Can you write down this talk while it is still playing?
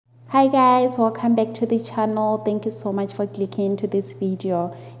Hi guys, welcome back to the channel. Thank you so much for clicking into this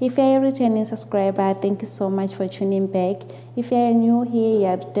video. If you're a returning subscriber, thank you so much for tuning back. If you're new here,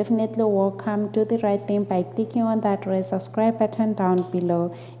 you're definitely welcome. Do the right thing by clicking on that red subscribe button down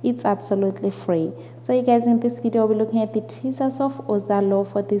below. It's absolutely free. So you guys, in this video we're looking at the teasers of Uzalo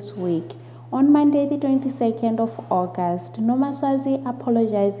for this week. On Monday the 22nd of August, Nomaswazi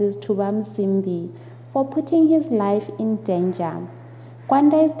apologizes to Bamsimbi for putting his life in danger.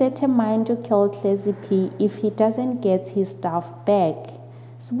 Kwanda is determined to kill Tlezi P if he doesn't get his stuff back.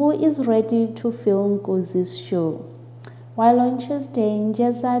 Sbu is ready to film Nkozi's show. While on Tuesday,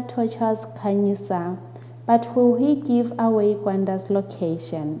 Njeza tortures Kanyisa, but will he give away Kwanda's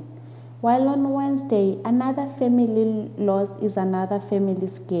location? While on Wednesday, another family loss is another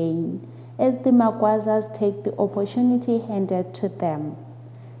family's gain, as the Magwazas take the opportunity handed to them.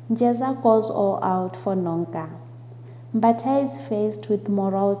 Njeza goes all out for Nonka. Mbata is faced with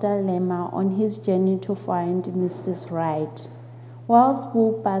moral dilemma on his journey to find Mrs. Right, while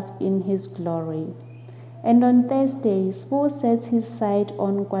Sbu basks in his glory. And on Thursday, Sbu sets his sight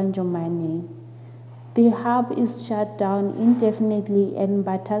on Kwanjomane. The hub is shut down indefinitely and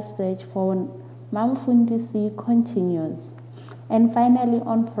Mbata's search for Mamfundisi continues. And finally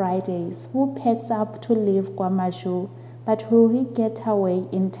on Friday, Sbu packs up to leave KwaMashu, but will he get away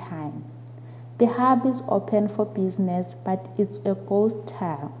in time? The hub is open for business, but it's a ghost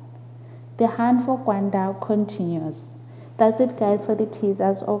town. The hunt for Kwanda continues. That's it guys for the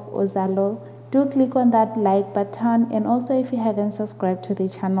teasers of Uzalo. Do click on that like button, and also if you haven't subscribed to the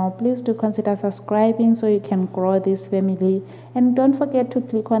channel, please do consider subscribing so you can grow this family. And don't forget to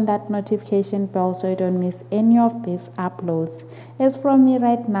click on that notification bell so you don't miss any of these uploads. As from me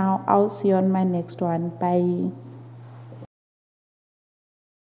right now, I'll see you on my next one. Bye.